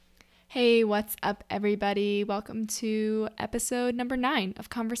Hey, what's up, everybody? Welcome to episode number 9 of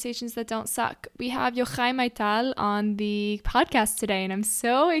Conversations That Don't Suck. We have Yochai Maital on the podcast today, and I'm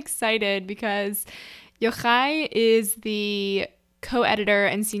so excited because Yochai is the co-editor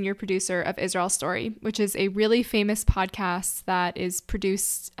and senior producer of Israel Story, which is a really famous podcast that is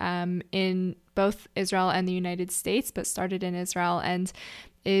produced in both Israel and the United States, but started in Israel and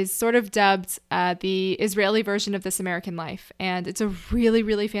is sort of dubbed the Israeli version of This American Life. And it's a really,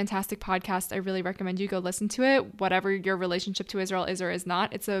 really fantastic podcast. I really recommend you go listen to it, whatever your relationship to Israel is or is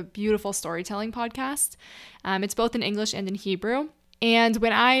not. It's a beautiful storytelling podcast. It's both in English and in Hebrew. And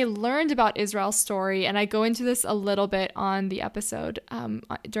when I learned about Israel's story, and I go into this a little bit on the episode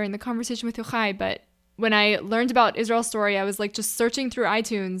during the conversation with Yochai, but when I learned about Israel's story, I was like just searching through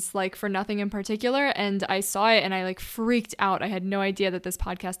iTunes like for nothing in particular, and I saw it and I like freaked out. I had no idea that this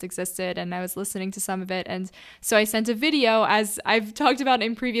podcast existed, and I was listening to some of it. And so I sent a video, as I've talked about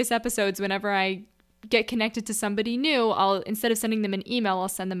in previous episodes. Whenever I get connected to somebody new, I'll, instead of sending them an email, I'll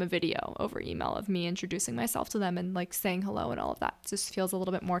send them a video over email of me introducing myself to them and like saying hello and all of that. It just feels a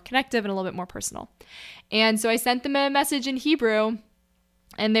little bit more connective and a little bit more personal. And so I sent them a message in Hebrew,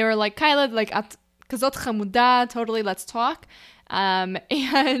 and they were like, Kyla, like at kazot chamuda, totally, let's talk. And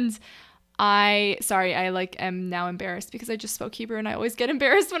I like am now embarrassed because I just spoke Hebrew, and I always get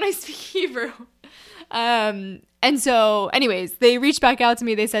embarrassed when I speak Hebrew. And so anyways, they reached back out to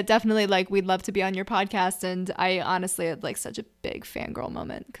me. They said, definitely, like, we'd love to be on your podcast. And I honestly had like such a big fangirl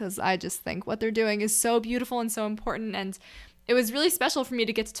moment because I just think what they're doing is so beautiful and so important. And it was really special for me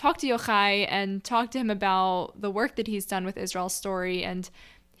to get to talk to Yochai and talk to him about the work that he's done with Israel's story and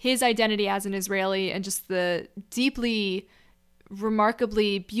his identity as an Israeli, and just the deeply,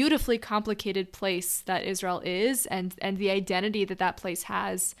 remarkably, beautifully complicated place that Israel is, and the identity that that place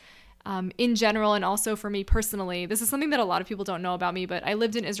has in general, and also for me personally. This is something that a lot of people don't know about me, but I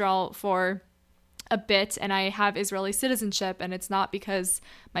lived in Israel for a bit, and I have Israeli citizenship, and it's not because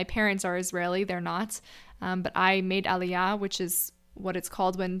my parents are Israeli. They're not. But I made Aliyah, which is what it's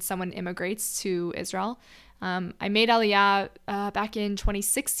called when someone immigrates to Israel. I made Aliyah back in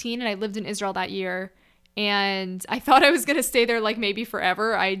 2016, and I lived in Israel that year, and I thought I was going to stay there like maybe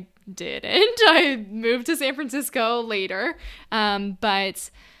forever. I didn't. I moved to San Francisco later. But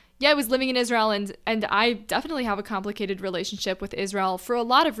yeah, I was living in Israel, and I definitely have a complicated relationship with Israel for a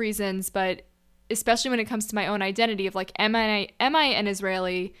lot of reasons, but especially when it comes to my own identity of like, am I an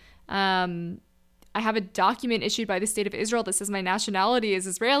Israeli? I have a document issued by the state of Israel that says my nationality is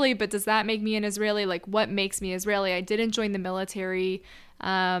Israeli, but does that make me an Israeli? Like, what makes me Israeli? I didn't join the military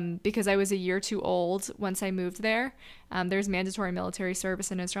because I was a year too old once I moved there. There's mandatory military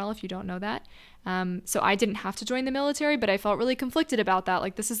service in Israel, if you don't know that. So I didn't have to join the military, but I felt really conflicted about that.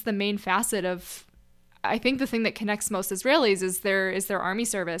 Like, this is the main facet of, I think the thing that connects most Israelis is their army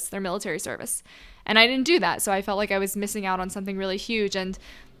service, their military service. And I didn't do that. So I felt like I was missing out on something really huge. And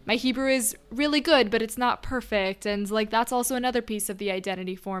my Hebrew is really good, but it's not perfect. And like, that's also another piece of the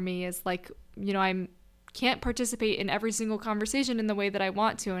identity for me, is like, you know, I can't participate in every single conversation in the way that I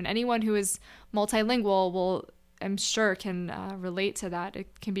want to. And anyone who is multilingual will, I'm sure, can relate to that.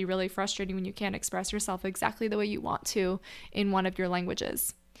 It can be really frustrating when you can't express yourself exactly the way you want to in one of your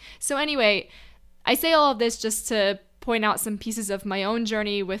languages. So anyway, I say all of this just to point out some pieces of my own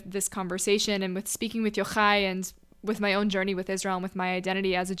journey with this conversation and with speaking with Yochai, and with my own journey with Israel and with my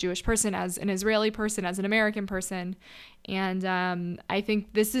identity as a Jewish person, as an Israeli person, as an American person. And I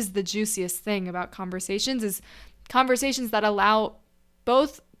think this is the juiciest thing about conversations, is conversations that allow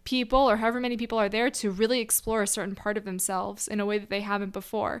both people, or however many people are there, to really explore a certain part of themselves in a way that they haven't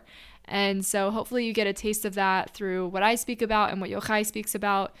before. And so hopefully you get a taste of that through what I speak about and what Yochai speaks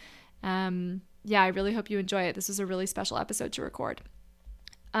about. Yeah, I really hope you enjoy it. This is a really special episode to record.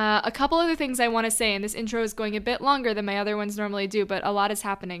 A couple other things I want to say, and this intro is going a bit longer than my other ones normally do, but a lot is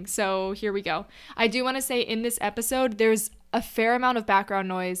happening, so here we go. I do want to say in this episode, there's a fair amount of background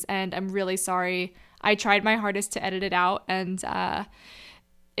noise, and I'm really sorry. I tried my hardest to edit it out, and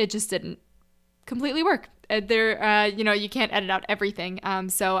it just didn't completely work. You can't edit out everything,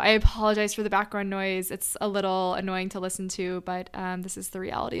 so I apologize for the background noise. It's a little annoying to listen to, but this is the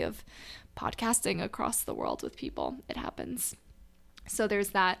reality of podcasting across the world with people. It happens. So there's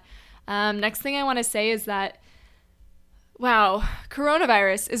that. Next thing I want to say is that, wow,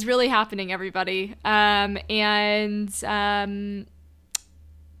 coronavirus is really happening, everybody. And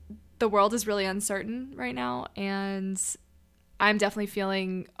the world is really uncertain right now. And I'm definitely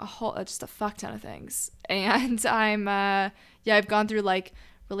feeling just a fuck ton of things. And I've gone through like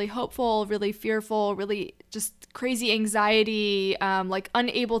really hopeful, really fearful, really just crazy anxiety, like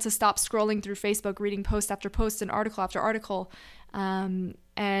unable to stop scrolling through Facebook, reading post after post and article after article.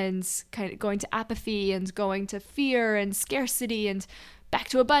 and kind of going to apathy and going to fear and scarcity and back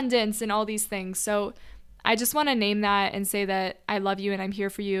to abundance and all these things. So I just want to name that and say that I love you and I'm here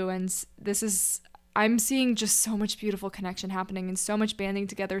for you. And I'm seeing just so much beautiful connection happening and so much banding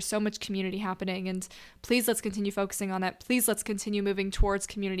together, so much community happening. And please, let's continue focusing on that. Please, let's continue moving towards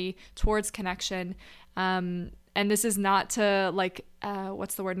community, towards connection. And this is not to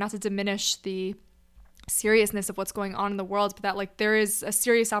not to diminish the seriousness of what's going on in the world, but that like there is a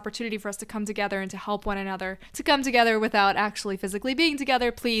serious opportunity for us to come together and to help one another, to come together without actually physically being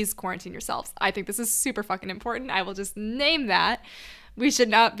together. Please quarantine yourselves. I think this is super fucking important. I will just name that. We should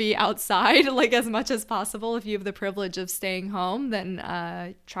not be outside like as much as possible. If you have the privilege of staying home,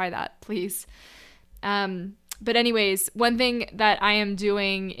 then try that, please. But anyways, one thing that I am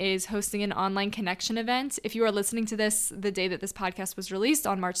doing is hosting an online connection event. If you are listening to this the day that this podcast was released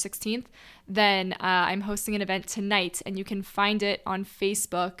on March 16th, then I'm hosting an event tonight, and you can find it on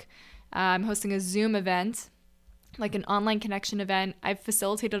Facebook. I'm hosting a Zoom event, like an online connection event. I've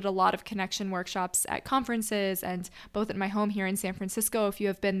facilitated a lot of connection workshops at conferences and both at my home here in San Francisco. If you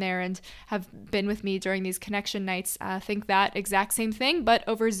have been there and have been with me during these connection nights, think that exact same thing, but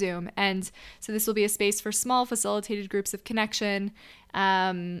over Zoom. And so this will be a space for small facilitated groups of connection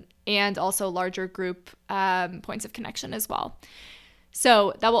and also larger group points of connection as well.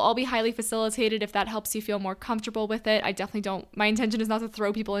 So that will all be highly facilitated if that helps you feel more comfortable with it. I definitely don't, my intention is not to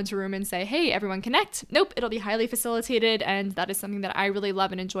throw people into a room and say, hey, everyone connect. Nope, it'll be highly facilitated, and that is something that I really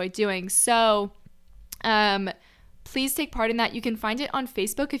love and enjoy doing. So please take part in that. You can find it on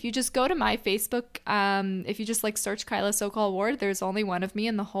Facebook. If you just go to my Facebook, if you just like search Kyla Sokol Ward, there's only one of me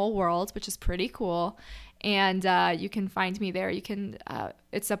in the whole world, which is pretty cool. And you can find me there. You can,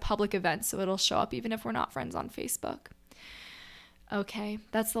 it's a public event, so it'll show up even if we're not friends on Facebook. Okay,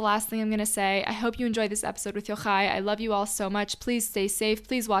 that's the last thing I'm going to say. I hope you enjoyed this episode with Yochai. I love you all so much. Please stay safe.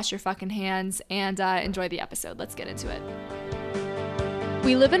 Please wash your fucking hands and enjoy the episode. Let's get into it.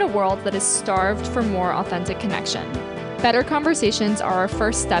 We live in a world that is starved for more authentic connection. Better conversations are our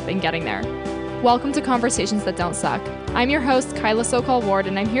first step in getting there. Welcome to Conversations That Don't Suck. I'm your host, Kyla Sokol Ward,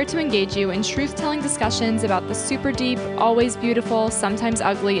 and I'm here to engage you in truth-telling discussions about the super deep, always beautiful, sometimes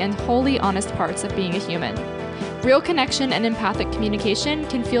ugly, and wholly honest parts of being a human. Real connection and empathic communication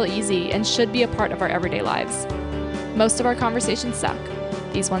can feel easy and should be a part of our everyday lives. Most of our conversations suck.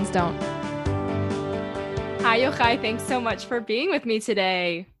 These ones don't. Hi, Yochai. Thanks so much for being with me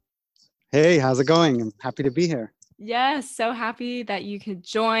today. Hey, how's it going? I'm happy to be here. Yes, so happy that you could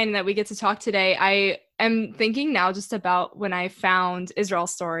join and that we get to talk today. I am thinking now just about when I found Israel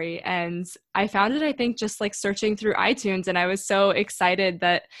Story, and I found it, I think, just like searching through iTunes, and I was so excited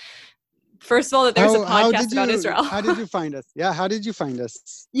that first of all, that there's a podcast about Israel. How did you find us? Yeah, how did you find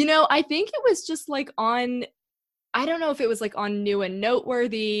us? You know, I think it was just like on, I don't know if it was like on New and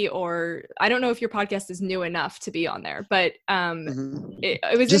Noteworthy, or I don't know if your podcast is new enough to be on there, but it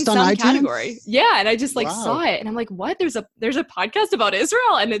was just in some category. Yeah, and I just like saw it and I'm like, what? There's a podcast about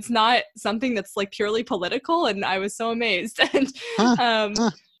Israel, and it's not something that's like purely political, and I was so amazed. And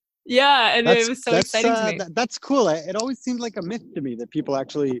yeah, and it was so exciting to me. That's cool. It always seemed like a myth to me that people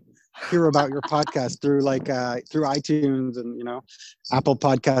actually hear about your podcast through through iTunes and Apple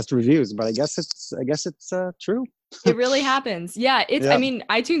Podcast reviews, but I guess it's true. It really happens. Yeah, I mean,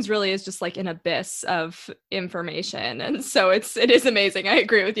 iTunes really is just like an abyss of information, and so it is amazing. I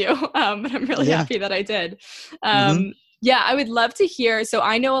agree with you, but I'm really happy that I did. Yeah, I would love to hear. So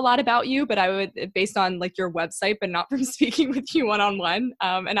I know a lot about you, but I would, based on like your website, but not from speaking with you one-on-one.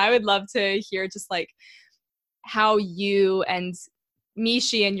 And I would love to hear just like how you and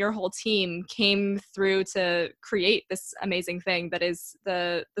Mishi and your whole team came through to create this amazing thing that is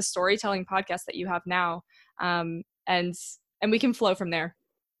the storytelling podcast that you have now. And we can flow from there.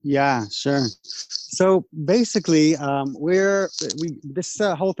 Yeah, sure. So basically, this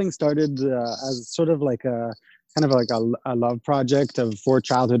whole thing started as sort of like a kind of like a love project of 4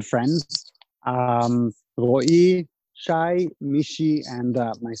 childhood friends, Ro'i, Shai, Mishi, and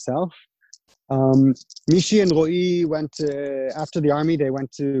myself. Mishi and Ro'i went after the army. They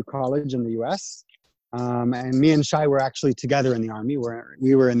went to college in the U.S. And me and Shai were actually together in the army.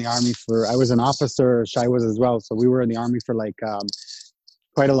 We were in the army I was an officer. Shai was as well. So we were in the army for like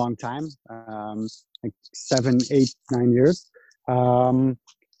quite a long time, like 7, 8, 9 years.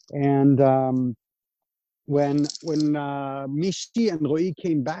 When Mishi and Ro'i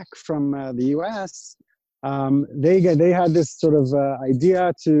came back from the U.S., they had this sort of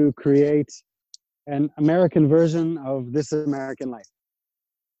idea to create an American version of This American Life.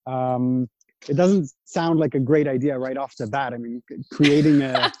 It doesn't sound like a great idea right off the bat. I mean, creating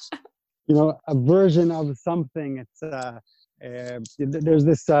a version of something, There's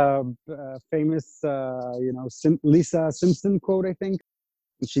this famous, Lisa Simpson quote, I think.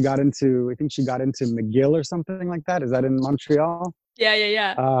 I think she got into McGill or something like that. Is that in Montreal?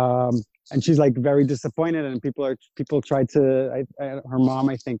 Yeah. And she's like very disappointed, and people tried to. Her mom,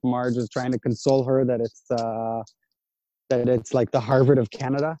 I think Marge, was trying to console her that it's like the Harvard of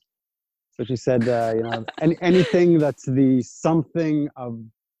Canada. So she said, anything that's the something of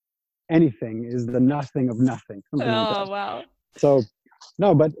anything is the nothing of nothing. Something like that. Wow. So,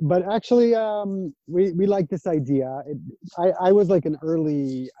 no, but actually, we like this idea. I was like I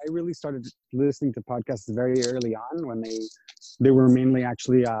really started listening to podcasts very early on when they were mainly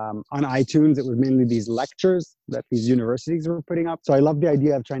actually on iTunes. It was mainly these lectures that these universities were putting up. So I love the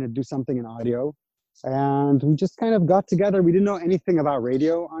idea of trying to do something in audio. And we just kind of got together. We didn't know anything about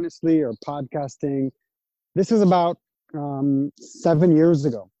radio, honestly, or podcasting. This was about 7 years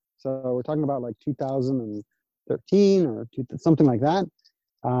ago. So we're talking about like 2013 or something like that.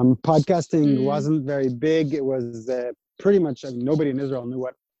 Podcasting wasn't very big. It was pretty much nobody in Israel knew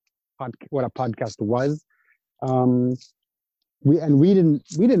what a podcast was. We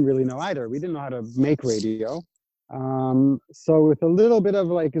didn't really know either. We didn't know how to make radio. So with a little bit of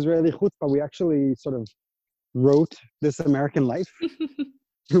like Israeli chutzpah, we actually sort of wrote This American Life.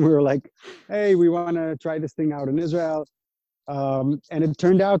 We were like, hey, we want to try this thing out in Israel. And it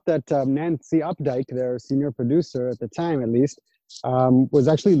turned out that Nancy Updike, their senior producer at the time, at least, was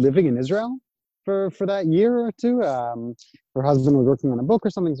actually living in Israel for that year or two. Her husband was working on a book or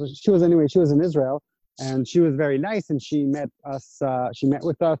something. So she was in Israel, and she was very nice. And she met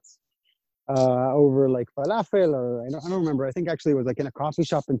with us over like falafel, or I don't remember. I think actually it was like in a coffee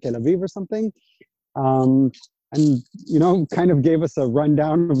shop in Tel Aviv or something. And kind of gave us a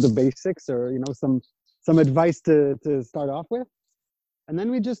rundown of the basics, or some advice to start off with. And then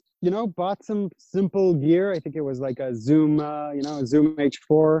we just bought some simple gear. I think it was like a Zoom Zoom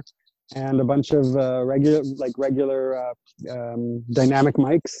H4 and a bunch of regular dynamic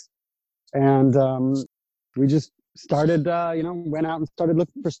mics. And we just started went out and started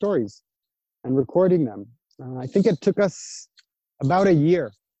looking for stories and recording them. I think it took us about a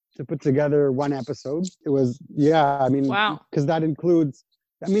year to put together one episode. It was, wow. Because that includes,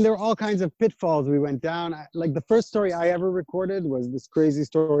 there were all kinds of pitfalls we went down. Like the first story I ever recorded was this crazy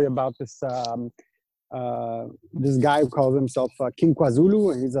story about this guy who calls himself King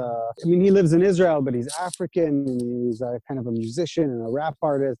KwaZulu. He lives in Israel, but he's African, and he's kind of a musician and a rap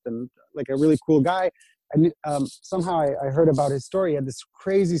artist, and like a really cool guy. And somehow I heard about his story. He had this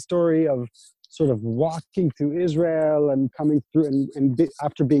crazy story of sort of walking to Israel and coming through,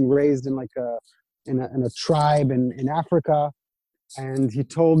 after being raised in a tribe in Africa. And he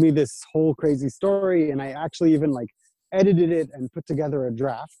told me this whole crazy story, and I actually even edited it and put together a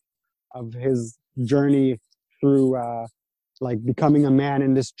draft of his journey through becoming a man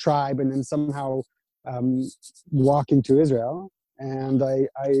in this tribe, and then somehow walking to Israel. And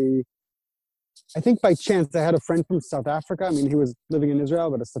I think by chance I had a friend from South Africa. He was living in Israel,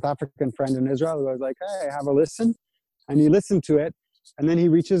 but a South African friend in Israel who was like, hey, have a listen. And he listened to it. And then he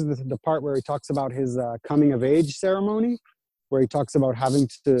reaches the part where he talks about his coming of age ceremony, where he talks about having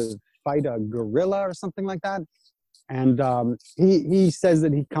to fight a gorilla or something like that. And he says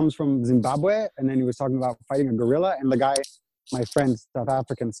that he comes from Zimbabwe, and then he was talking about fighting a gorilla. And the guy, my friend, South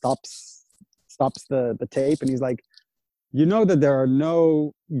African, stops the tape, and he's like, you know that there are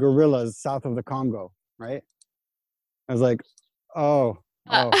no gorillas south of the Congo, right? I was like, oh,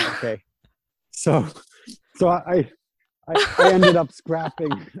 okay. So I ended up scrapping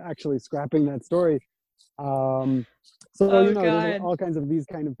that story. There's all kinds of these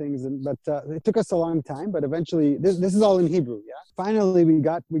kind of things, but it took us a long time. But eventually, this is all in Hebrew. Yeah. Finally, we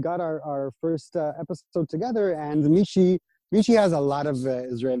got our first episode together, and Mishi has a lot of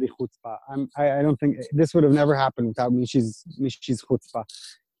Israeli chutzpah. I don't think this would have never happened without Mishi's chutzpah.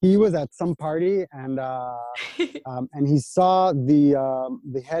 He was at some party, and and he saw the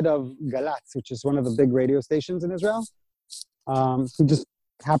head of Galatz, which is one of the big radio stations in Israel. He just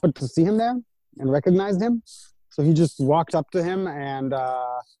happened to see him there and recognized him. So he just walked up to him and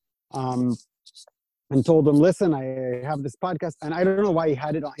told him, listen, I have this podcast. And I don't know why he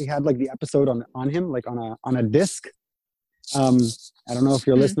had it. He had the episode on him, on a disc. I don't know if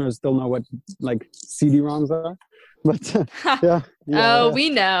your listeners still know what CD-ROMs are, but yeah. Oh, we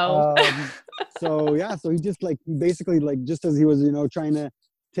know. So he just basically just as he was, trying to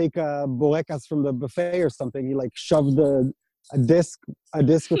take a borekas from the buffet or something, he shoved a disc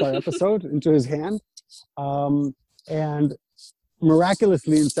with our episode into his hand. And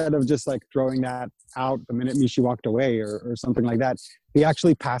miraculously, instead of just like throwing that out the minute Mishi walked away or something like that, he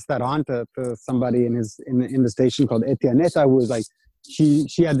actually passed that on to somebody in the station called Etianeta, who was like, she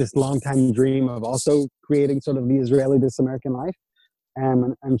had this long time dream of also creating sort of the Israeli This American Life.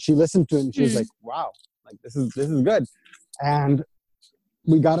 And she listened to it and she was like, wow, like this is good. And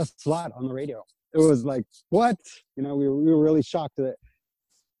we got a slot on the radio. It was like, what? You know, we were really shocked at it.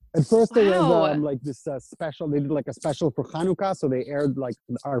 At first, there was like this special. They did like a special for Hanukkah, so they aired like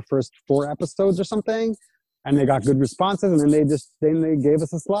our first 4 episodes or something, and they got good responses. And then they gave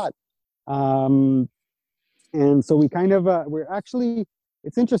us a slot, and so we kind of we're actually.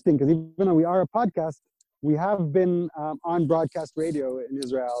 It's interesting because even though we are a podcast, we have been on broadcast radio in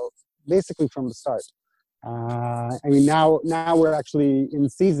Israel basically from the start. I mean, now we're actually in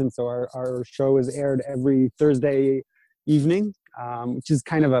season, so our show is aired every Thursday evening. Which is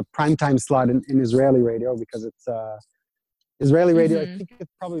kind of a primetime slot in Israeli radio because it's Israeli radio. I think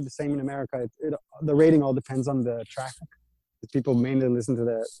it's probably the same in America. The rating all depends on the traffic. People mainly listen to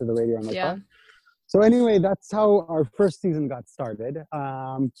the radio on the car. So anyway, that's how our first season got started.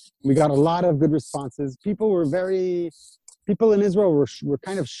 We got a lot of good responses. People in Israel were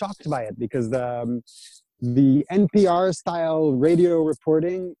kind of shocked by it because the NPR style radio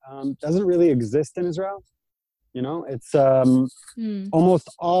reporting doesn't really exist in Israel. You know, it's almost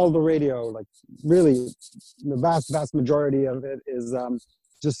all the radio, like really the vast majority of it is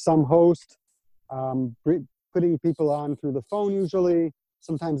just some host putting people on through the phone usually.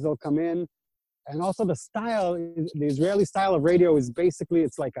 Sometimes they'll come in. And also the Israeli style of radio is basically,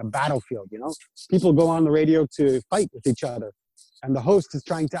 it's like a battlefield, you know? People go on the radio to fight with each other. And the host is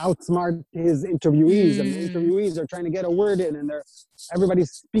trying to outsmart his interviewees, and the interviewees are trying to get a word in, and everybody's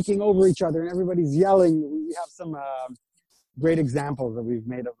speaking over each other, and everybody's yelling. We have some great examples that we've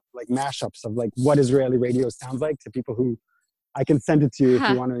made of like mashups of like what Israeli radio sounds like to people who I can send it to you if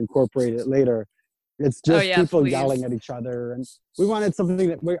you want to incorporate it later. It's just people yelling at each other, and we wanted something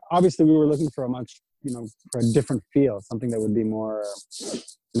that we were looking for for a different feel, something that would be more,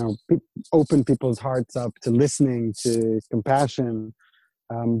 open people's hearts up to listening, to compassion,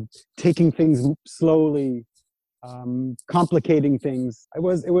 taking things slowly, complicating things.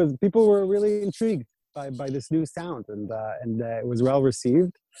 People were really intrigued by this new sound, and it was well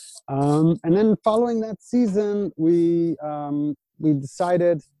received. And then following that season, we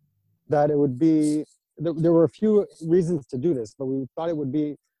decided that it would be, there were a few reasons to do this, but we thought it would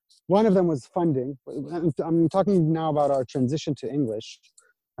be, one of them was funding. I'm talking now about our transition to English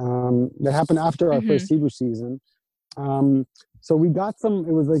that happened after our first Hebrew season. So we got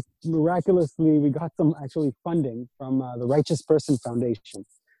it was like miraculously, we got some actually funding from the Righteous Person Foundation,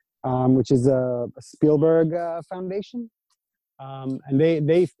 which is a Spielberg foundation. And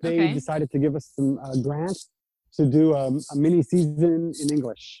they decided to give us some grants to do a mini season in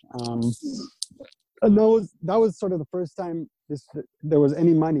English. And that was sort of the first time there was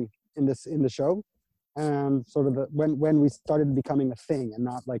any money in the show, and sort of when we started becoming a thing and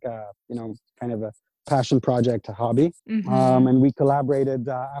not like a kind of a passion project, a hobby. And we collaborated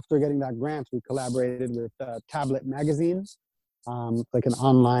after getting that grant. We collaborated with Tablet Magazine, like an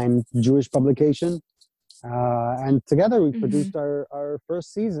online Jewish publication, and together we produced our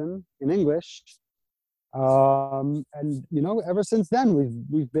first season in English. And ever since then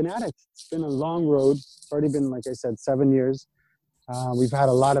we've been at it. It's been a long road. It's already been, like I said, 7 years. We've had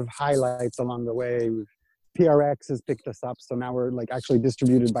a lot of highlights along the way. PRX has picked us up, so now we're like actually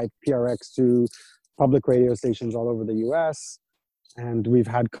distributed by PRX to public radio stations all over the US. And we've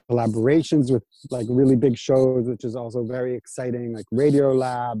had collaborations with like really big shows, which is also very exciting, like Radio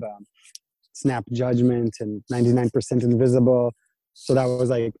Lab, Snap Judgment, and 99% Invisible. So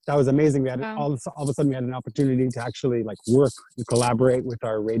that was amazing. We had all of a sudden we had an opportunity to actually like work and collaborate with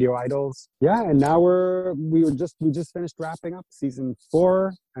our radio idols. Yeah, and now we just finished wrapping up season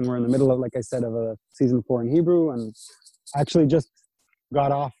 4, and we're in the middle of, like I said, of a season 4 in Hebrew, and actually just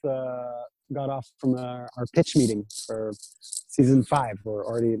got off from our pitch meeting for season 5. We're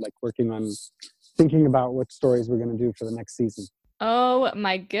already like working on thinking about what stories we're going to do for the next season. Oh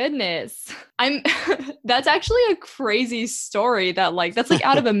my goodness. That's actually a crazy story that's like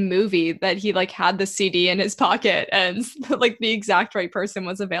out of a movie, that he like had the CD in his pocket and like the exact right person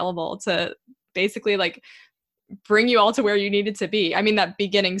was available to basically like bring you all to where you needed to be. I mean, that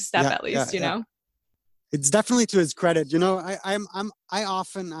beginning step at least, you know? It's definitely to his credit. I'm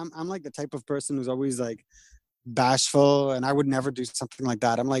like the type of person who's always like bashful, and I would never do something like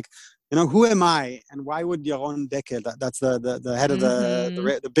that. I'm like, who am I, and why would Yaron Dekel, that's the head of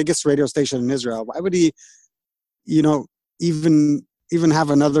the biggest radio station in Israel, why would he, even have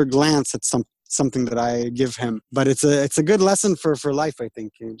another glance at something that I give him. But it's a good lesson for life, I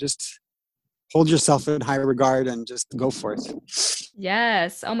think. You just hold yourself in high regard and just go for it.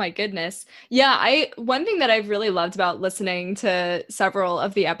 Yes. Oh my goodness. Yeah, one thing that I've really loved about listening to several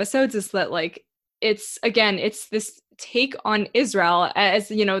of the episodes is that like it's this take on Israel as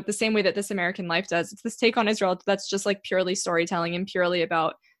the same way that This American Life does. It's this take on Israel that's just like purely storytelling and purely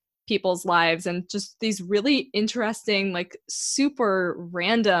about people's lives and just these really interesting, like super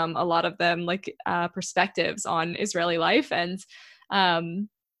random, a lot of them, like perspectives on Israeli life. And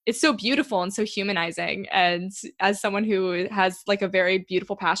it's so beautiful and so humanizing. And as someone who has like a very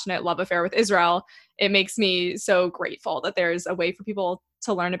beautiful, passionate love affair with Israel, it makes me so grateful that there's a way for people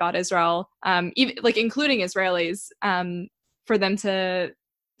to learn about Israel, even like including Israelis, for them to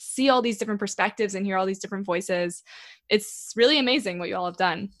see all these different perspectives and hear all these different voices. It's really amazing what you all have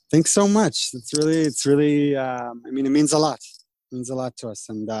done. Thanks so much. It's really, I mean, it means a lot. It means a lot to us.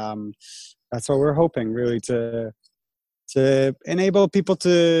 And that's what we're hoping, really, to enable people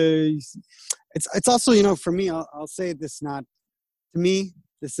to, it's also, for me, I'll say this, not, to me,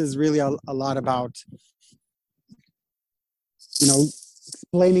 this is really a lot about,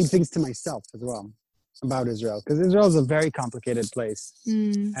 explaining things to myself as well about Israel, because Israel is a very complicated place.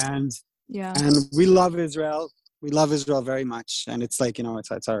 And we love Israel. We love Israel very much. And it's like,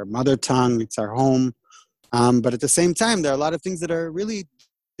 it's our mother tongue, it's our home. But at the same time, there are a lot of things that are really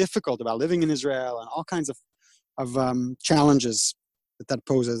difficult about living in Israel and all kinds of challenges that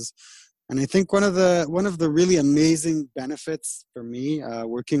poses. And I think one of the really amazing benefits for me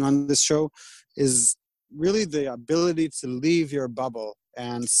working on this show is really the ability to leave your bubble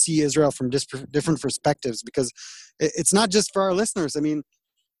and see Israel from different perspectives, because it's not just for our listeners. I mean,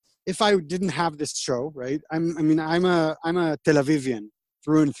 if I didn't have this show, right? I'm a Tel Avivian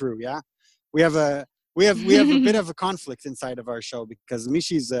through and through. Yeah, we have a bit of a conflict inside of our show, because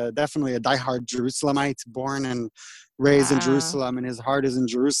Mishi's definitely a diehard Jerusalemite, born and raised in Jerusalem, and his heart is in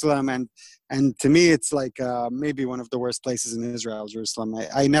Jerusalem. And to me, it's like maybe one of the worst places in Israel, Jerusalem.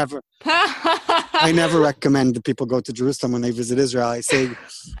 I never recommend that people go to Jerusalem when they visit Israel. I say,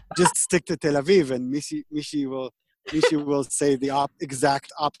 just stick to Tel Aviv, and Mishi will say the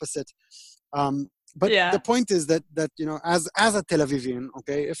exact opposite. But the point is that as a Tel Avivian,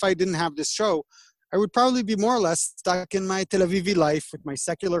 okay, if I didn't have this show, I would probably be more or less stuck in my Tel Avivi life with my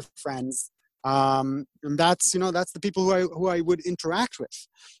secular friends, and that's the people who I would interact with.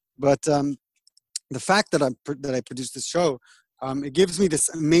 But the fact that I produced this show, it gives me this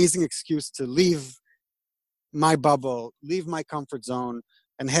amazing excuse to leave my bubble, leave my comfort zone,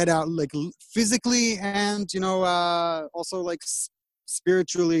 and head out, like physically and also like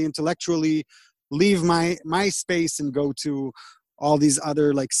spiritually, intellectually, leave my space and go to all these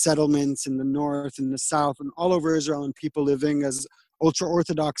other like settlements in the north and the south and all over Israel, and people living as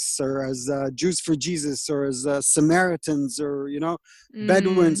ultra-Orthodox or as Jews for Jesus or as Samaritans or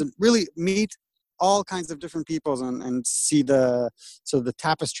Bedouins, and really meet all kinds of different peoples and see the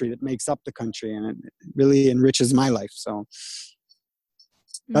tapestry that makes up the country, and it really enriches my life. So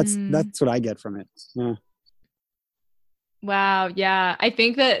that's what I get from it. Yeah. Wow. Yeah. I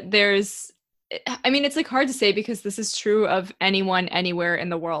think that it's like hard to say, because this is true of anyone, anywhere in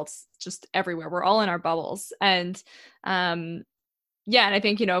the world, just everywhere. We're all in our bubbles. And and I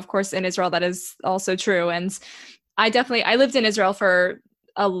think, of course, in Israel, that is also true. And I lived in Israel for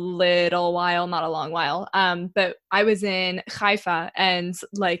a little while, not a long while. But I was in Haifa, and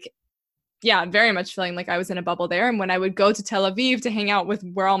very much feeling like I was in a bubble there. And when I would go to Tel Aviv to hang out with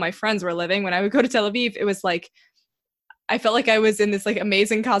where all my friends were living, when I would go to Tel Aviv, it was like, I felt like I was in this like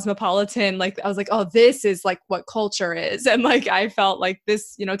amazing cosmopolitan, like I was like, oh, this is like what culture is. And like, I felt like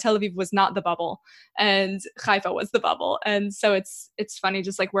this, Tel Aviv was not the bubble and Haifa was the bubble. And so it's funny,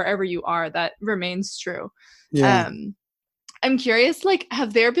 just like wherever you are, that remains true. Yeah. I'm curious, like,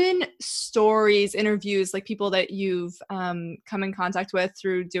 have there been stories, interviews, like people that you've come in contact with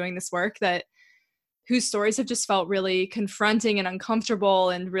through doing this work whose stories have just felt really confronting and uncomfortable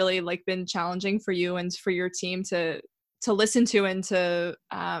and really like been challenging for you and for your team to listen to and to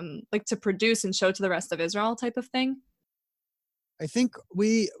to produce and show to the rest of Israel type of thing? I think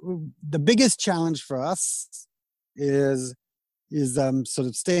the biggest challenge for us is sort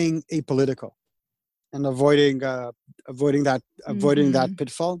of staying apolitical and avoiding that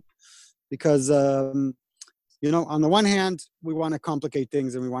pitfall, because on the one hand, we want to complicate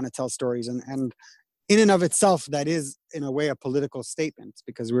things and we want to tell stories, and in and of itself, that is in a way a political statement,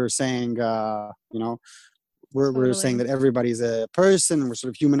 because we're saying we're saying that everybody's a person. We're sort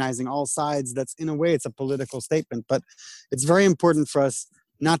of humanizing all sides. That's in a way, it's a political statement, but it's very important for us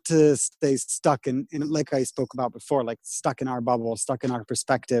not to stay stuck in like I spoke about before, like stuck in our bubble, stuck in our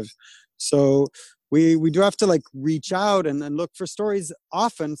perspective. So we do have to like reach out and look for stories,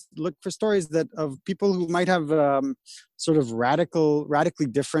 often look for stories that of people who might have sort of radically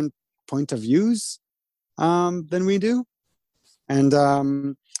different point of views than we do.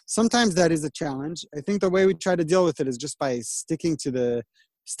 And sometimes that is a challenge. I think the way we try to deal with it is just by sticking to the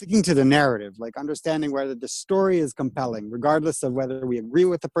narrative, like understanding whether the story is compelling, regardless of whether we agree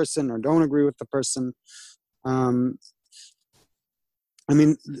with the person or don't agree with the person. I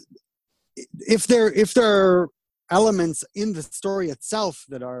mean, if there are elements in the story itself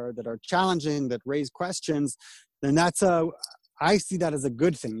that are challenging, that raise questions, then I see that as a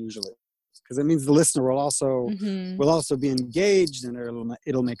good thing usually, because it means the listener will also be engaged, and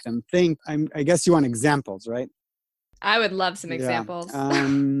it'll make them think. I guess you want examples, right? I would love some examples.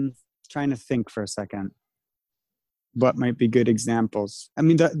 Trying to think for a second. What might be good examples? I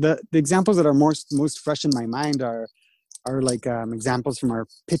mean, the examples that are most fresh in my mind are like examples from our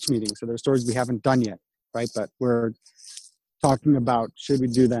pitch meeting. So they're stories we haven't done yet, right? But we're talking about, should we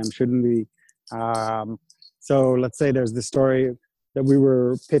do them? Shouldn't we? So let's say there's the story that we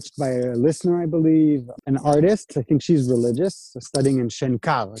were pitched by a listener, I believe, an artist. I think she's religious, studying in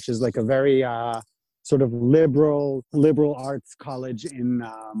Shenkar, which is like a very sort of liberal arts college in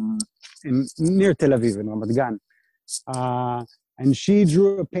near Tel Aviv, in Ramat Gan. And she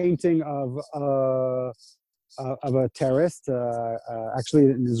drew a painting of a terrorist, actually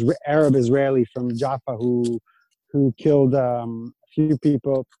an Arab Israeli from Jaffa who killed a few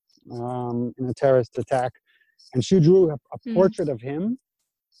people in a terrorist attack. And she drew a portrait of him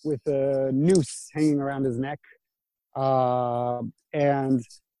with a noose hanging around his neck. And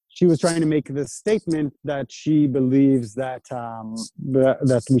she was trying to make the statement that she believes that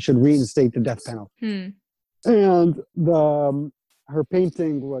we should reinstate the death penalty. And her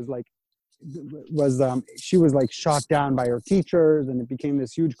painting she was like shot down by her teachers, and it became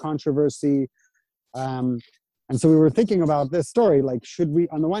this huge controversy. And so we were thinking about this story, like, should we,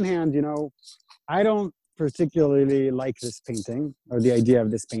 on the one hand, I don't particularly like this painting or the idea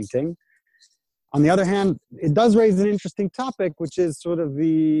of this painting. On the other hand, it does raise an interesting topic, which is sort of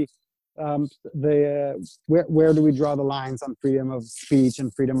where do we draw the lines on freedom of speech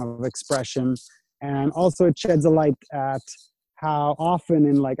and freedom of expression? And also it sheds a light at how often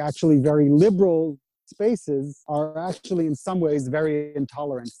in like actually very liberal spaces are actually in some ways very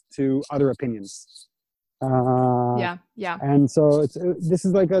intolerant to other opinions. Yeah. And so this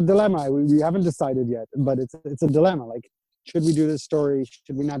is like a dilemma. We haven't decided yet, but it's a dilemma. Like, should we do this story?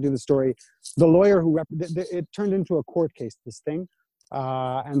 Should we not do the story? The lawyer it turned into a court case, this thing.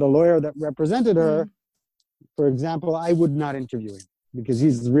 And the lawyer that represented her, for example, I would not interview him because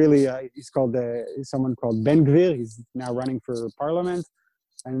he's really, he's someone called Ben Gvir. He's now running for parliament.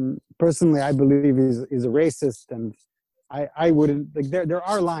 And personally, I believe he's a racist, and I wouldn't, like, there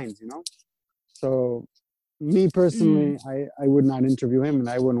are lines, So me personally, I would not interview him, and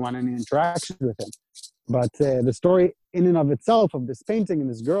I wouldn't want any interaction with him. But the story in and of itself of this painting and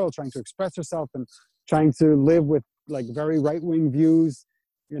this girl trying to express herself and trying to live with like very right-wing views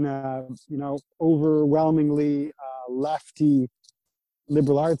in a, overwhelmingly lefty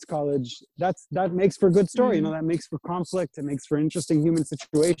liberal arts college, that makes for a good story. That makes for conflict. It makes for an interesting human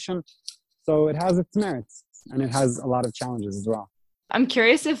situation. So it has its merits, and it has a lot of challenges as well. I'm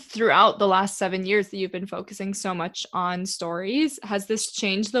curious if throughout the last 7 years that you've been focusing so much on stories, has this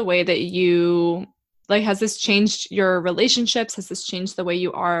changed the way that has this changed your relationships? Has this changed the way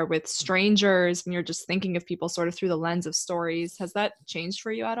you are with strangers when you're just thinking of people sort of through the lens of stories? Has that changed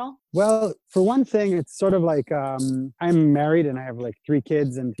for you at all? Well, for one thing, it's sort of like I'm married and I have like 3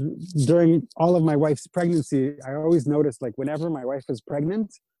 kids. And during all of my wife's pregnancy, I always noticed like whenever my wife is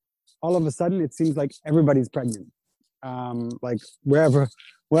pregnant, all of a sudden it seems like everybody's pregnant. Like wherever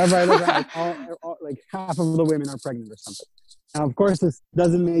I look at, like half of the women are pregnant or something. Now, of course, this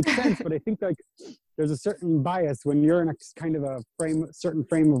doesn't make sense, but I think like there's a certain bias when you're in a kind of a certain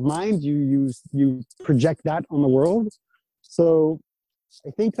frame of mind. You project that on the world. So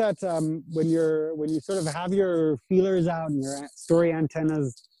I think that when you sort of have your feelers out and your story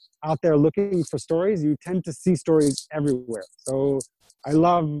antennas out there looking for stories, you tend to see stories everywhere. So I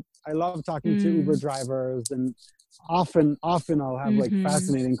love talking to Uber drivers, and often I'll have like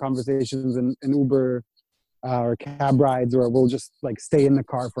fascinating conversations in Uber or cab rides, or we'll just like stay in the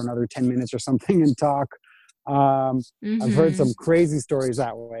car for another 10 minutes or something and talk. I've heard some crazy stories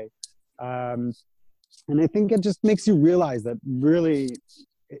that way. And I think it just makes you realize that really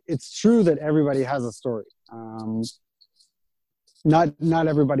it's true that everybody has a story. Not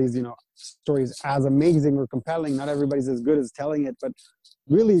everybody's, story is as amazing or compelling. Not everybody's as good as telling it, but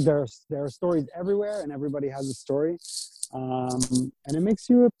really there are stories everywhere, and everybody has a story. And it makes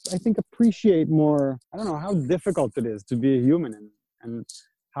you, I think, appreciate more. I don't know how difficult it is to be a human, and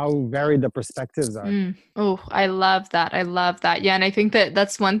how varied the perspectives are. Oh, I love that. I love that. Yeah, and I think that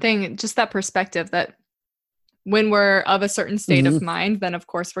that's one thing, just that perspective that when we're of a certain state Mm-hmm. of mind, then of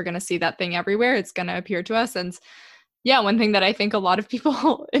course we're going to see that thing everywhere. It's going to appear to us. And yeah, one thing that I think a lot of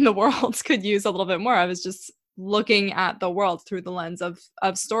people in the world could use a little bit more of is just looking at the world through the lens of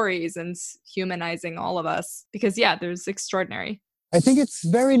stories and humanizing all of us. Because yeah, there's extraordinary. I think it's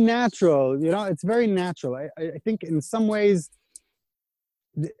very natural. It's very natural. I think in some ways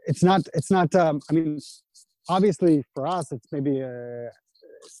it's not. I mean, obviously for us, it's maybe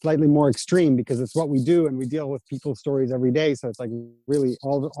slightly more extreme because it's what we do, and we deal with people's stories every day. So it's like really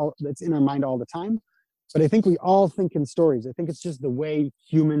all it's in our mind all the time. But I think we all think in stories. I think it's just the way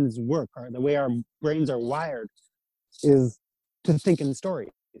humans work, or the way our brains are wired, is to think in stories.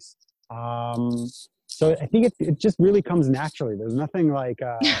 So I think it just really comes naturally. There's nothing like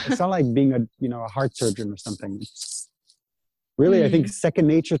it's not like being a heart surgeon or something. It's really, I think, second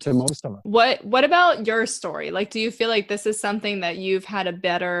nature to most of us. What about your story? Like, do you feel like this is something that you've had a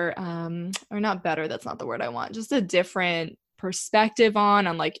better, or not better, that's not the word I want, just a different perspective on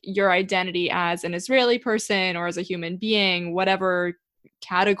like your identity as an Israeli person or as a human being, whatever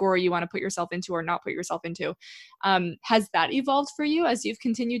category you want to put yourself into or not put yourself into? Has that evolved for you as you've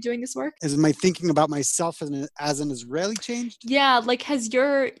continued doing this work? Is my thinking about myself as an Israeli changed? Yeah, like has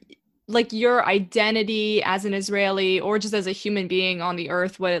your identity as an Israeli or just as a human being on the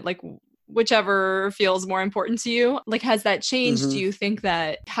earth, whichever feels more important to you, like has that changed? Do you think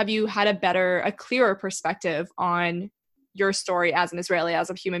that, have you had a clearer perspective on your story as an Israeli, as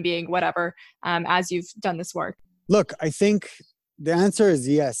a human being, whatever, as you've done this work? Look, I think the answer is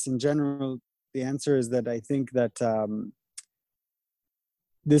yes. In general, the answer is that I think that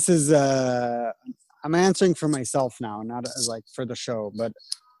this is, I'm answering for myself now, not as like for the show, but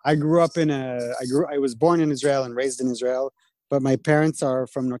I was born in Israel and raised in Israel, but my parents are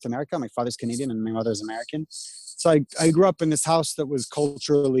from North America. My father's Canadian and my mother's American. So I grew up in this house that was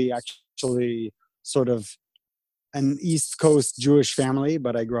culturally actually sort of an East Coast Jewish family,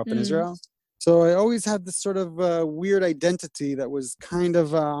 but I grew up in Israel. So I always had this sort of weird identity that was kind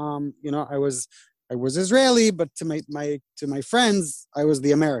of, I was Israeli, but to my friends, I was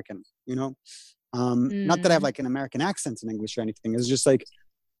the American, not that I have like an American accent in English or anything. It's just like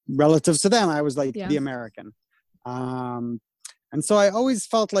relative to them, I was like the American. And so I always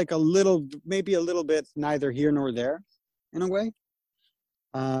felt like maybe a little bit neither here nor there in a way.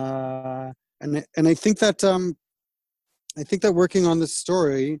 And I think that, working on this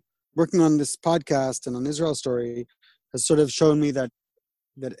story, working on this podcast and on Israel Story has sort of shown me that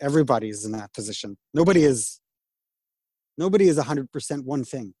everybody is in that position. Nobody is 100% one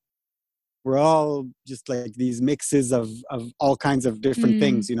thing. We're all just like these mixes of all kinds of different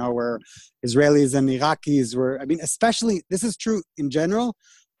things, where Israelis and Iraqis especially, this is true in general,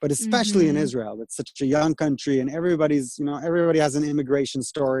 but especially in Israel. It's such a young country, and everybody has an immigration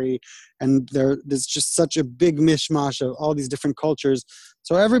story, and there's just such a big mishmash of all these different cultures.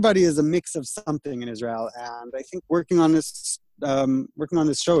 So everybody is a mix of something in Israel, and I think working on this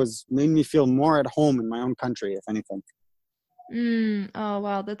show has made me feel more at home in my own country, if anything. Oh,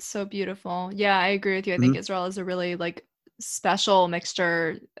 wow. That's so beautiful. Yeah, I agree with you. I think Israel is a really special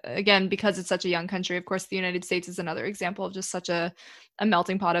mixture, again, because it's such a young country. Of course, the United States is another example of just such a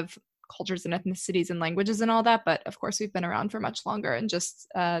melting pot of cultures and ethnicities and languages and all that. But of course, we've been around for much longer, and just,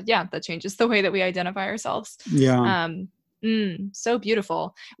 that changes the way that we identify ourselves. Yeah. So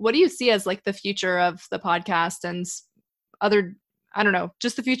beautiful. What do you see as the future of the podcast and other, I don't know,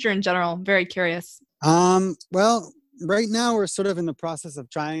 just the future in general? I'm very curious. Well, right now we're sort of in the process of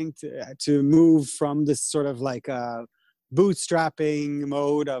trying to move from this sort of bootstrapping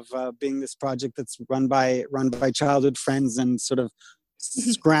mode of being this project that's run by childhood friends and sort of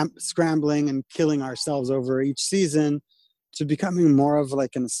scrambling and killing ourselves over each season, to becoming more of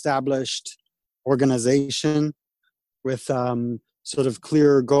an established organization with sort of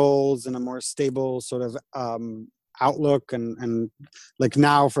clearer goals and a more stable sort of outlook. And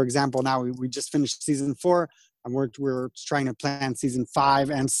now, for example, we just finished season 4. And we're trying to plan season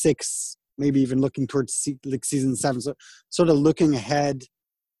 5 and 6, maybe even looking towards season 7. So sort of looking ahead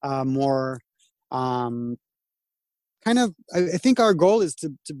more. I think our goal is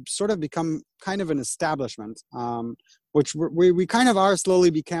to sort of become kind of an establishment, which we kind of are slowly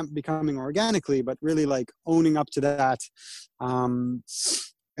becoming organically, but really owning up to that.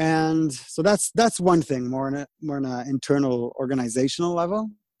 And so that's one thing, more on an internal organizational level,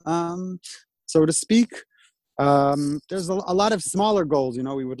 so to speak. There's a lot of smaller goals.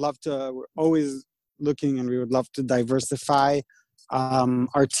 We would love to. We're always looking, and we would love to diversify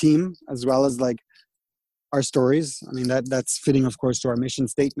our team as well as like our stories. I mean, that's fitting, of course, to our mission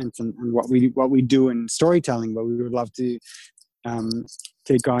statements and what we do in storytelling. But we would love to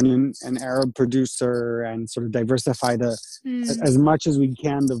take on an Arab producer and sort of diversify as much as we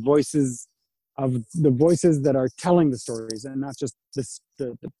can the voices that are telling the stories, and not just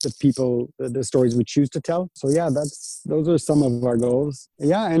the people, the stories we choose to tell. So yeah, those are some of our goals.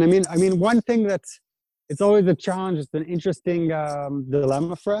 Yeah, and I mean, one thing it's always a challenge. It's an interesting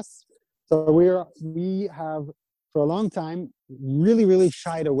dilemma for us. So we have for a long time really, really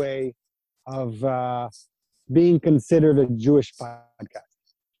shied away of being considered a Jewish podcast.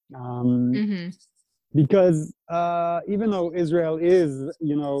 Because even though Israel is,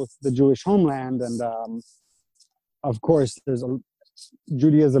 the Jewish homeland, and of course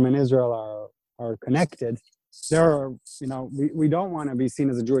Judaism and Israel are connected, there are, we don't want to be seen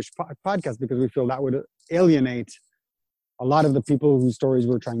as a Jewish podcast because we feel that would alienate a lot of the people whose stories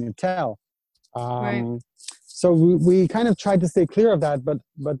we're trying to tell. Right. So we kind of tried to stay clear of that, but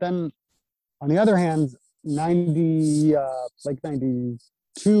then on the other hand, 92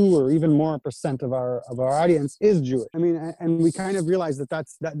 or even more % of our audience is Jewish. I mean, and we kind of realize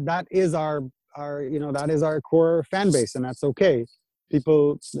that is our that is our core fan base, and that's okay.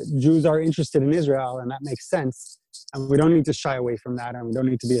 Jews are interested in Israel, and that makes sense. And we don't need to shy away from that, and we don't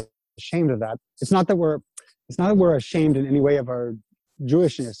need to be ashamed of that. It's not that we're ashamed in any way of our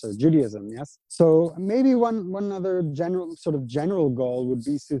Jewishness or Judaism. Yes. So maybe one other general goal would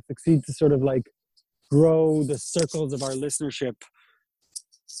be to succeed to sort of like grow the circles of our listenership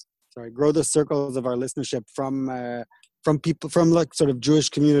from people from like sort of Jewish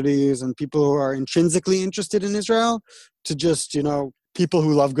communities and people who are intrinsically interested in Israel to just, people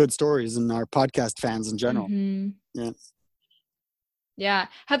who love good stories and are podcast fans in general. Yeah. Yeah.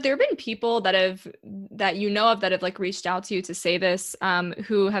 Have there been people that have like reached out to you to say this,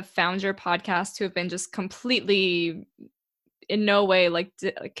 who have found your podcast, who have been just completely in no way like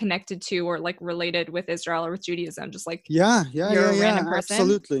connected to or like related with Israel or with Judaism, just like you're a random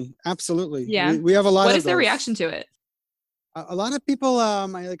person? Absolutely. Yeah. We have a lot. What is their reaction to it? A lot of people.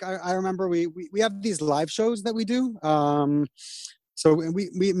 I remember we have these live shows that we do. So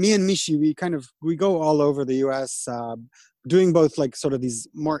me and Mishi, we go all over the U.S. Doing both like sort of these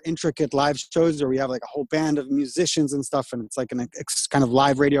more intricate live shows where we have like a whole band of musicians and stuff, and it's like an kind of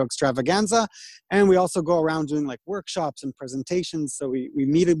live radio extravaganza. And we also go around doing like workshops and presentations. So we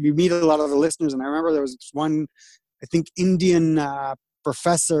meet a lot of the listeners. And I remember there was one, I think, Indian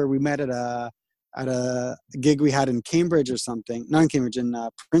professor we met at a gig we had in Cambridge or something, not in Cambridge, in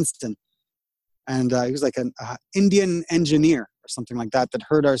Princeton. And he was like an Indian engineer or something like that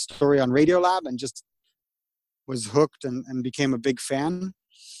heard our story on Radiolab and just was hooked and became a big fan.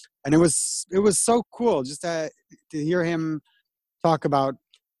 And it was so cool just to hear him talk about,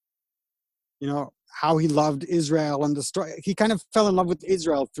 how he loved Israel and the story. He kind of fell in love with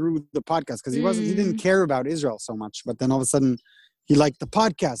Israel through the podcast because he didn't care about Israel so much, but then all of a sudden he liked the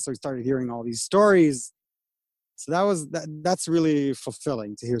podcast. So he started hearing all these stories. So that's really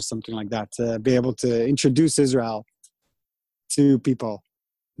fulfilling to hear something like that, to be able to introduce Israel to people.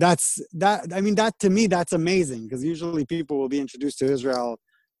 That to me, that's amazing, because usually people will be introduced to Israel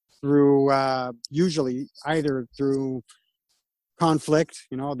through usually either through conflict.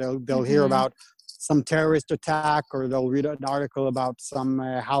 They'll hear about some terrorist attack, or they'll read an article about some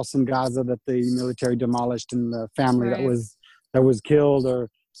house in Gaza that the military demolished and the family that was killed, or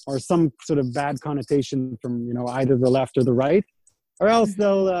some sort of bad connotation from either the left or the right, or else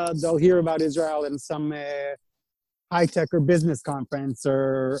they'll hear about Israel in some high-tech or business conference,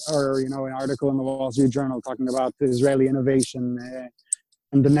 or an article in the Wall Street Journal talking about the Israeli innovation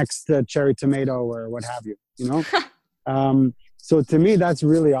and the next cherry tomato or what have you. So to me, that's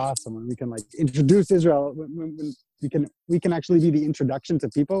really awesome when we can like introduce Israel. When we can actually be the introduction to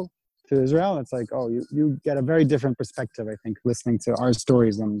people to Israel. It's like, oh, you get a very different perspective, I think, listening to our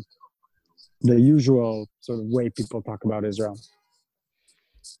stories than the usual sort of way people talk about Israel.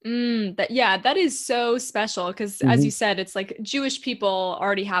 That is so special, because as you said, it's like Jewish people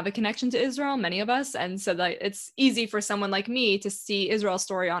already have a connection to Israel, many of us, and so that it's easy for someone like me to see Israel's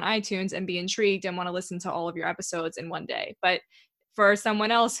story on iTunes and be intrigued and want to listen to all of your episodes in one day. But for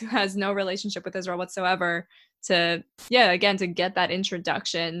someone else who has no relationship with Israel whatsoever, to get that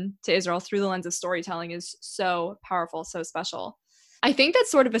introduction to Israel through the lens of storytelling is so powerful, so special. I think that's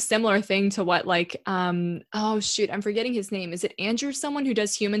sort of a similar thing to what I'm forgetting his name. Is it Andrew, someone who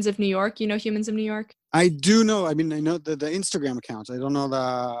does Humans of New York? Humans of New York? I do know. I mean, I know the Instagram account. I don't know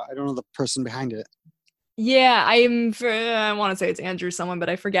the person behind it. Yeah, I want to say it's Andrew someone, but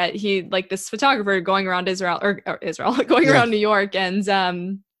I forget. He like this photographer going around Israel or Israel, going Yeah. around New York and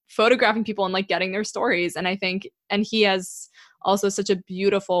photographing people and like getting their stories. And I think and he has also such a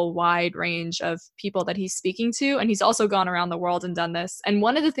beautiful wide range of people that he's speaking to, and he's also gone around the world and done this. And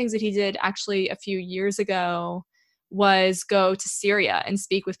one of the things that he did actually a few years ago was go to Syria and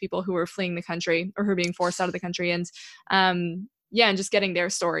speak with people who were fleeing the country or who were being forced out of the country, and yeah, and just getting their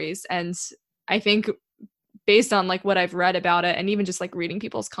stories. And I think based on like what I've read about it and even just like reading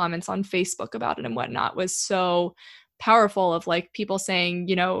people's comments on Facebook about it and whatnot was so powerful of like people saying,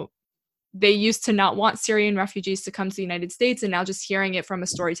 you know, they used to not want Syrian refugees to come to the United States, and now just hearing it from a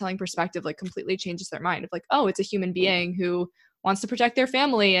storytelling perspective like completely changes their mind of like, oh, it's a human being who wants to protect their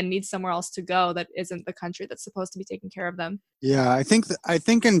family and needs somewhere else to go that isn't the country that's supposed to be taking care of them. Yeah, I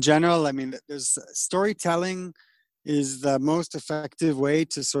think in general, I mean, there's storytelling is the most effective way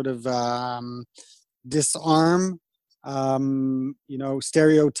to sort of disarm,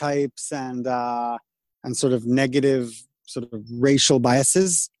 stereotypes and sort of negative sort of racial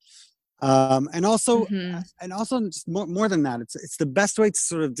biases, and also Mm-hmm. just more than that, it's the best way to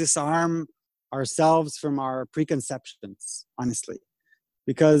sort of disarm ourselves from our preconceptions, honestly,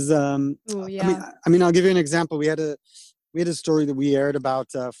 because Oh I mean, yeah. I'll give you an example. We had a story that we aired about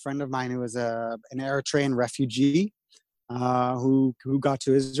a friend of mine who was an Eritrean refugee who got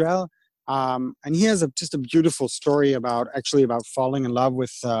to Israel, and he has just a beautiful story about falling in love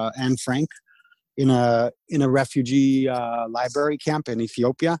with Anne Frank in a refugee library camp in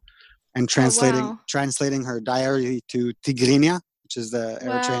Ethiopia, and Oh translating wow. translating her diary to Tigrinya, which is the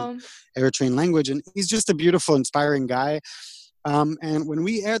Wow. Eritrean language. And he's just a beautiful, inspiring guy. And when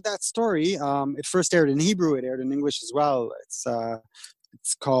we aired that story, it first aired in Hebrew. It aired in English as well.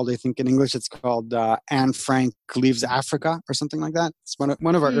 It's called, I think in English, it's called Anne Frank Leaves Africa or something like that. It's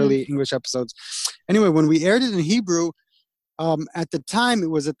one of our Hmm. early English episodes. Anyway, when we aired it in Hebrew, at the time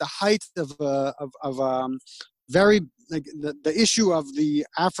it was at the height of very like the issue of the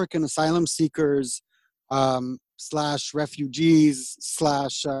African asylum seekers slash refugees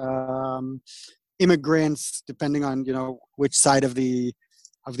slash immigrants, depending on which side of the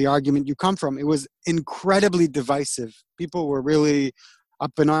argument you come from. It was incredibly divisive. People were really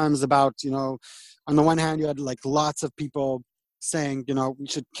up in arms about, on the one hand, you had like lots of people saying, we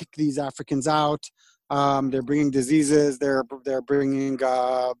should kick these Africans out. They're bringing diseases. They're bringing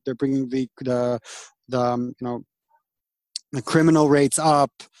the criminal rates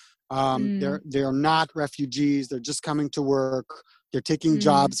up. Mm. They're not refugees. They're just coming to work. They're taking Mm.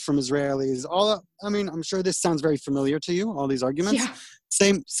 jobs from Israelis. I'm sure this sounds very familiar to you. All these arguments, Yeah.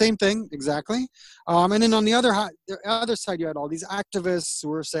 same thing exactly. And then on the other side, you had all these activists who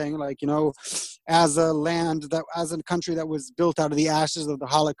were saying, like, as a country that was built out of the ashes of the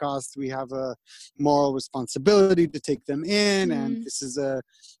Holocaust, we have a moral responsibility to take them in, and Mm. this is a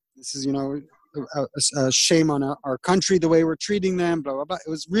shame on our country the way we're treating them. Blah blah blah. It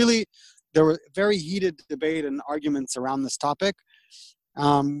was really There were very heated debate and arguments around this topic.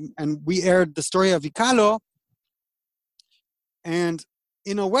 And we aired the story of Ikalo, and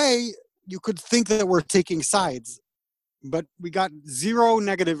in a way, you could think that we're taking sides, but we got zero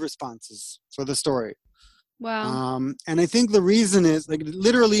negative responses for the story. Wow. And I think the reason is like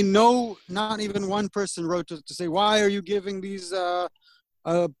literally not even one person wrote to say, why are you giving these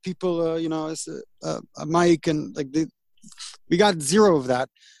people, a mic, and like we got zero of that.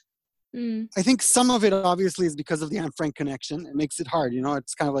 Mm. I think some of it obviously is because of the Anne Frank connection. It makes it hard,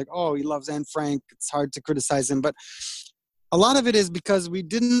 It's kind of like, oh, he loves Anne Frank. It's hard to criticize him, but a lot of it is because we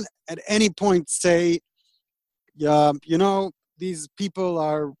didn't at any point say, these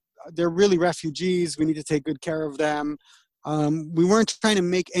people they're really refugees. We need to take good care of them. We weren't trying to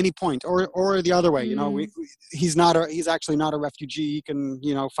make any point, or the other way. Mm. He's actually not a refugee. He can,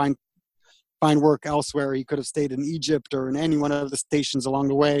 find work elsewhere. He could have stayed in Egypt or in any one of the stations along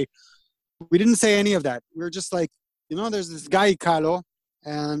the way. We didn't say any of that. We were just like, there's this guy Kalo,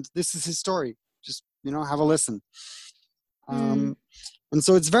 and this is his story. Just have a listen. Mm. And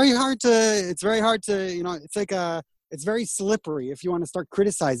so it's very hard to, it's very slippery if you want to start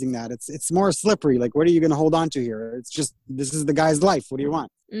criticizing that. It's more slippery. Like, what are you going to hold on to here? It's just, this is the guy's life. What do you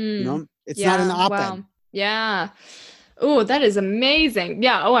want? Mm. It's not an Yeah. op-ed. Wow. Yeah. Oh, that is amazing.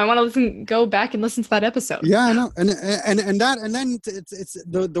 Yeah. Oh, I want to go back and listen to that episode. Yeah, I know. And then it's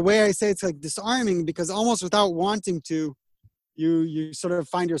the way I say it's like disarming, because almost without wanting to, you sort of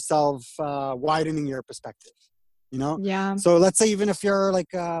find yourself widening your perspective, Yeah. So let's say even if you're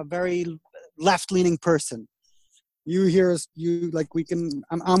like a very left-leaning person, you hear you like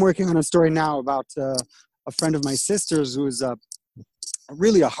I'm working on a story now about a friend of my sister's who is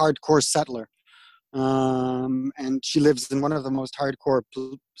really a hardcore settler, and she lives in one of the most hardcore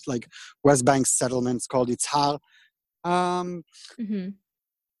like West Bank settlements called Yitzhar. Um, Mm-hmm.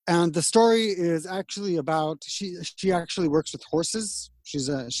 and the story is actually about she actually works with horses. She's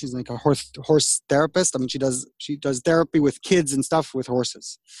like a horse therapist. I mean, she does therapy with kids and stuff with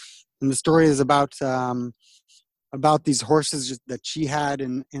horses. And the story is about these horses that she had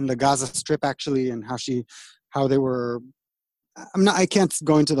in the Gaza Strip actually, and how they were. I can't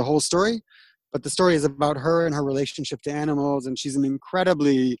go into the whole story, but the story is about her and her relationship to animals, and she's an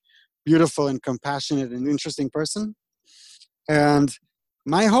incredibly beautiful and compassionate and interesting person. And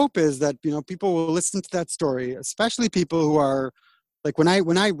my hope is that people will listen to that story, especially people who are like when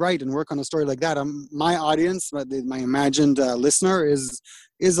I write and work on a story like that. My audience, my imagined listener is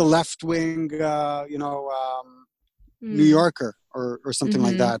a left wing, New Yorker or something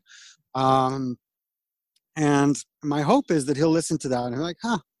like Mm-hmm. that. Um, and my hope is that he'll listen to that and be like,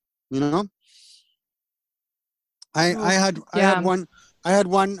 huh, you know, I, I Oh, had I had yeah. one I had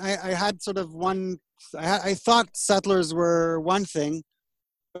one I had sort of one I thought settlers were one thing,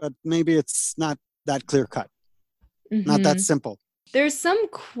 but maybe it's not that clear cut, not that Mm-hmm. simple. There's some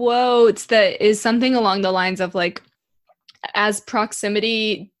quotes that is something along the lines of like, as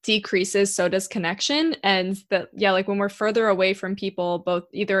proximity decreases, so does connection. And that, yeah, like when we're further away from people, both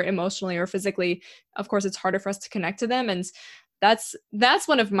either emotionally or physically, of course, it's harder for us to connect to them. And that's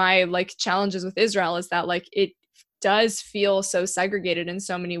one of my like challenges with Israel is that like it does feel so segregated in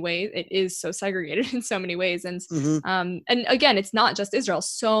so many ways. It is so segregated in so many ways. Hmm. And again, it's not just Israel.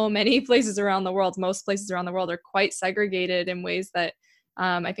 So many places around the world, most places around the world are quite segregated in ways that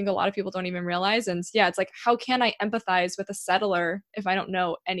I think a lot of people don't even realize. And yeah, it's like, how can I empathize with a settler if I don't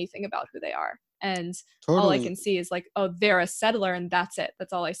know anything about who they are? And all I Totally. can see is like, oh, they're a settler and that's it.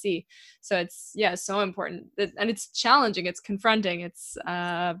 That's all I see. So it's, yeah, so important. And it's challenging. It's confronting.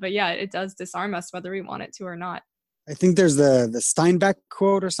 But yeah, it does disarm us whether we want it to or not. I think there's the Steinbeck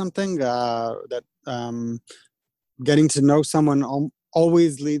quote or something that getting to know someone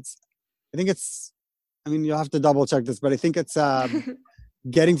always leads. I think it's. I mean, you'll have to double check this, but I think it's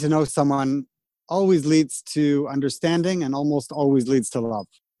getting to know someone always leads to understanding and almost always leads to love.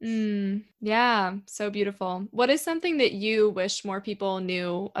 Yeah, so beautiful. What is something that you wish more people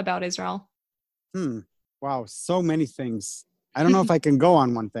knew about Israel? Hmm. Wow, so many things. I don't know if I can go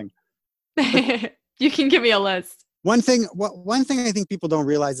on one thing, but You can give me a list. one thing I think people don't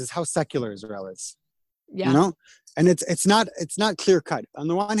realize is how secular Israel is. You Yeah. know, and it's not clear cut. On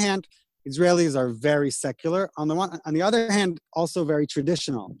the one hand, Israelis are very secular. On the other hand, also very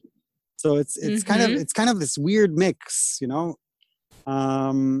traditional. So Mm-hmm. it's kind of this weird mix.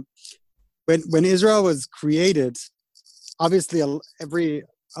 Um, when Israel was created, obviously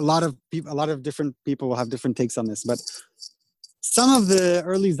a lot of different people will have different takes on this, but some of the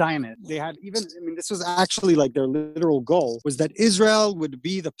early Zionists, they had even, I mean, this was actually like their literal goal was that Israel would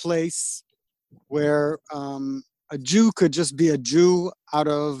be the place where a Jew could just be a Jew out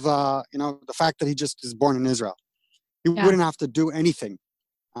of, the fact that he just is born in Israel. He Yeah. wouldn't have to do anything.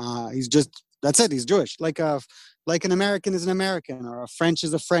 That's it. He's Jewish. Like an American is an American or a French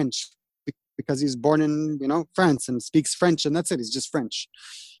is a French because he's born in, France and speaks French and that's it. He's just French.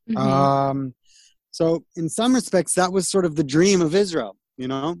 Mm-hmm. Um, so in some respects, that was sort of the dream of Israel.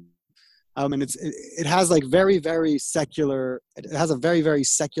 And it has like very, very secular, it has a very, very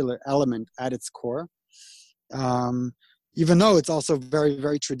secular element at its core. Um, even though it's also very,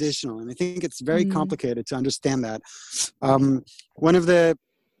 very traditional. And I think it's very Mm. complicated to understand that. Um, one of the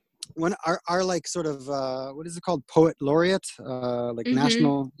one our like sort of what is it called, poet laureate, like Mm-hmm.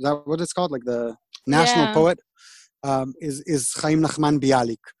 national, is that what it's called, like the national Yeah. poet, is Chaim Nachman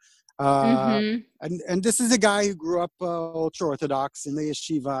Bialik. uh, Mm-hmm. and this is a guy who grew up ultra orthodox in the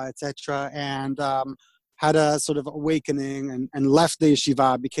yeshiva, etc., and had a sort of awakening and left the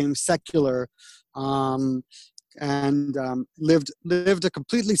yeshiva, became secular, um, and lived a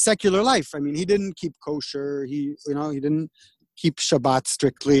completely secular life. I mean, he didn't keep kosher. He didn't keep Shabbat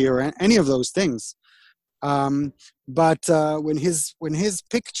strictly or any of those things. But when his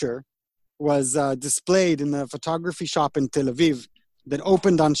picture was displayed in the photography shop in Tel Aviv that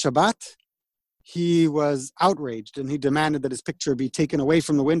opened on Shabbat, he was outraged and he demanded that his picture be taken away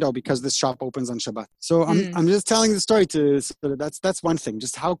from the window because this shop opens on Shabbat. So Mm. I'm just telling the story that's one thing,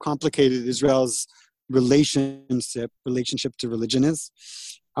 just how complicated Israel's relationship to religion is.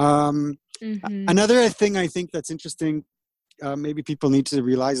 Um, Mm-hmm. Another thing I think that's interesting, maybe people need to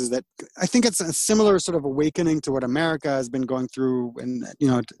realize, is that I think it's a similar sort of awakening to what America has been going through. And,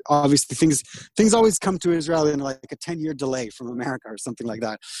 obviously things always come to Israel in like a 10-year delay from America or something like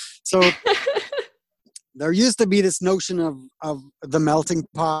that. So there used to be this notion of the melting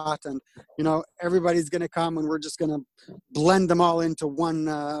pot, and everybody's going to come and we're just going to blend them all into one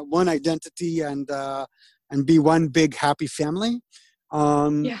identity and be one big happy family.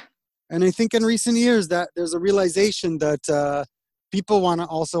 Yeah. And I think in recent years that there's a realization that people want to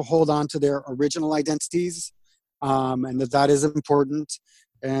also hold on to their original identities, and that is important,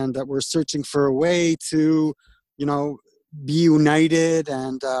 and that we're searching for a way to, be united,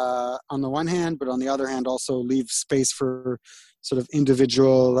 and on the one hand, but on the other hand, also leave space for sort of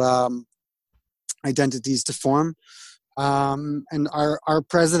individual identities to form. And our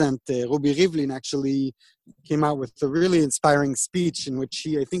president, Rubi Rivlin, actually came out with a really inspiring speech in which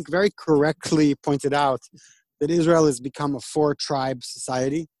he, I think, very correctly pointed out that Israel has become a 4-tribe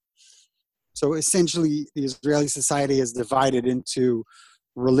society. So essentially, the Israeli society is divided into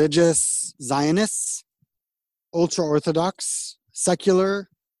religious Zionists, ultra-Orthodox, secular,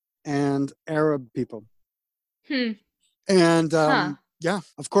 and Arab people. And yeah,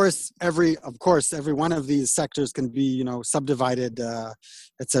 of course, every one of these sectors can be, subdivided,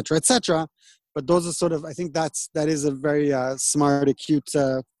 et cetera, et cetera. But those are sort of, I think that is a very smart, acute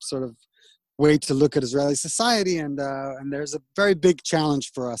sort of way to look at Israeli society. And there's a very big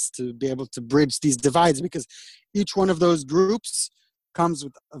challenge for us to be able to bridge these divides, because each one of those groups comes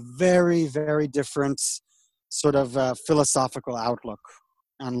with a very, very different sort of philosophical outlook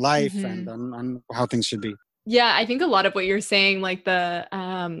on life and on how things should be. Yeah, I think a lot of what you're saying, like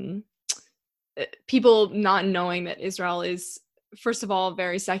the people not knowing that Israel is, first of all,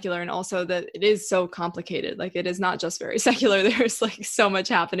 very secular, and also that it is so complicated. Like, it is not just very secular. There's like so much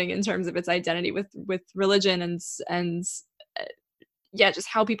happening in terms of its identity with religion and yeah, just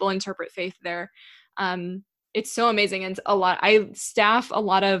how people interpret faith there. It's so amazing. And I staff a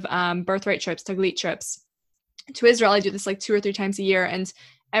lot of birthright trips, Taglit trips to Israel. I do this like 2 or 3 times a year, and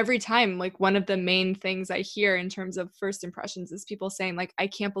every time, like, one of the main things I hear in terms of first impressions is people saying, like, I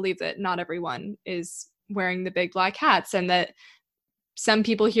can't believe that not everyone is wearing the big black hats, and that some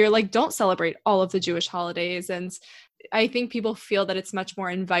people here like don't celebrate all of the Jewish holidays. And I think people feel that it's much more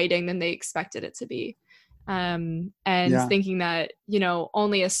inviting than they expected it to be. Thinking that,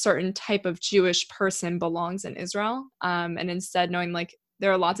 only a certain type of Jewish person belongs in Israel. And instead knowing, like,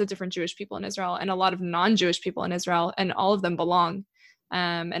 there are lots of different Jewish people in Israel and a lot of non-Jewish people in Israel, and all of them belong.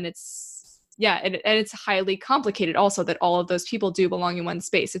 And it's highly complicated also that all of those people do belong in one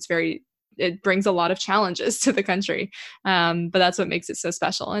space. It brings a lot of challenges to the country. But that's what makes it so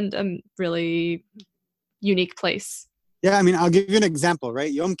special and a really unique place. Yeah, I mean, I'll give you an example,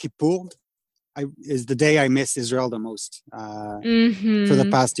 right? Yom Kippur is the day I miss Israel the most for the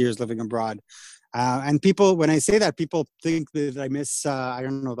past years living abroad. And people, when I say that, people think that I miss,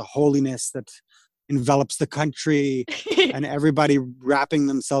 the holiness that envelops the country and everybody wrapping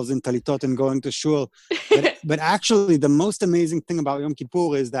themselves in talitot and going to shul. But actually, the most amazing thing about Yom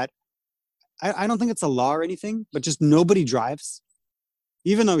Kippur is that I don't think it's a law or anything, but just nobody drives.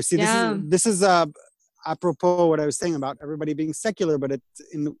 Even though, see, this is apropos what I was saying about everybody being secular, but it's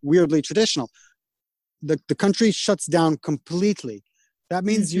weirdly traditional. The country shuts down completely. That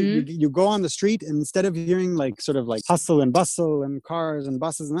means you go on the street, and instead of hearing like sort of like hustle and bustle and cars and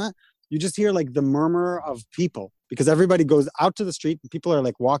buses and that, you just hear like the murmur of people, because everybody goes out to the street and people are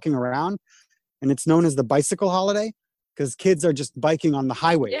like walking around, and it's known as the bicycle holiday because kids are just biking on the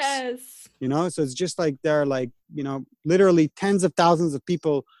highways. Yes. So it's just like there are like, literally tens of thousands of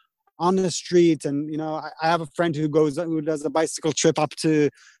people on the street. And, I have a friend who does a bicycle trip up to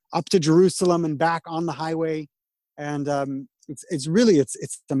Jerusalem and back on the highway. And it's really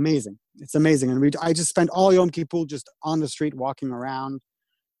amazing. It's amazing. And I just spent all Yom Kippur just on the street walking around,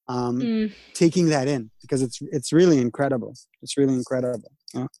 taking that in, because it's really incredible. It's really incredible.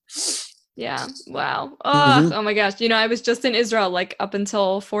 Yeah. Wow. Oh my gosh. I was just in Israel like up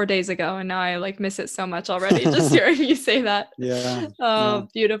until 4 days ago, and now I like miss it so much already just hearing you say that. Yeah.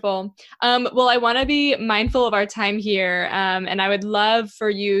 Beautiful. Well, I want to be mindful of our time here. And I would love for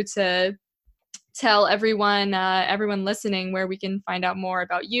you to tell everyone listening where we can find out more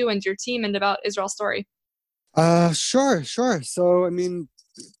about you and your team and about Israel Story. Sure. So, I mean,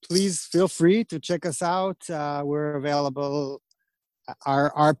 please feel free to check us out. We're available.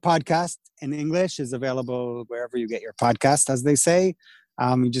 Our podcast in English is available wherever you get your podcast, as they say.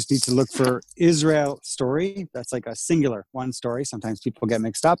 You just need to look for Israel Story. That's like a singular one story. Sometimes people get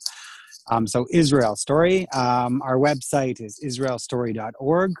mixed up. So Israel Story. Our website is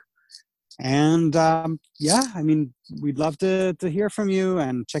israelstory.org. And I mean, we'd love to hear from you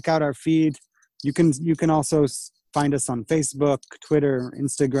and check out our feed. You can also find us on Facebook, Twitter,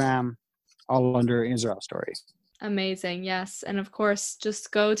 Instagram, all under Israel Story. Amazing. Yes. And of course,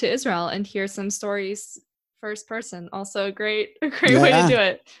 just go to Israel and hear some stories first person. Also a great way to Yeah, do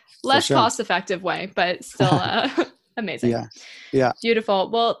it. for Less sure. cost effective way, but still amazing. Yeah, yeah, Beautiful.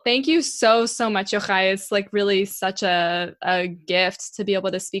 Well, thank you so, so much, Yochai. It's like really such a gift to be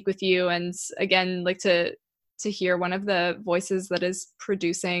able to speak with you. And again, like to hear one of the voices that is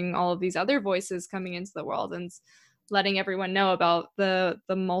producing all of these other voices coming into the world and letting everyone know about the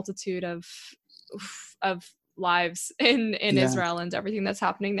multitude of lives in yeah. Israel and everything that's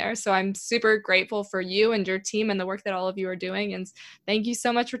happening there. So I'm super grateful for you and your team and the work that all of you are doing. And thank you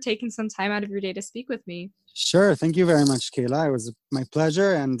so much for taking some time out of your day to speak with me. Sure. Thank you very much, Kayla. It was my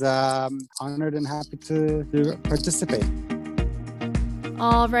pleasure and honored and happy to participate.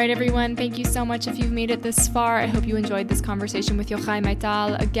 All right, everyone. Thank you so much if you've made it this far. I hope you enjoyed this conversation with Yochai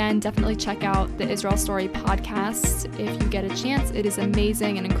Maital. Again, definitely check out the Israel Story podcast if you get a chance. It is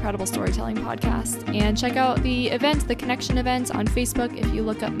amazing, an incredible storytelling podcast. And check out the event, the Connection event on Facebook. If you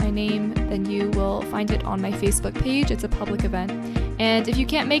look up my name, then you will find it on my Facebook page. It's a public event. And if you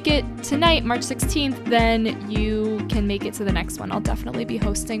can't make it tonight, March 16th, then you can make it to the next one. I'll definitely be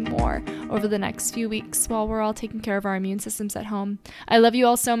hosting more over the next few weeks while we're all taking care of our immune systems at home. I love you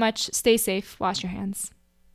all so much. Stay safe. Wash your hands.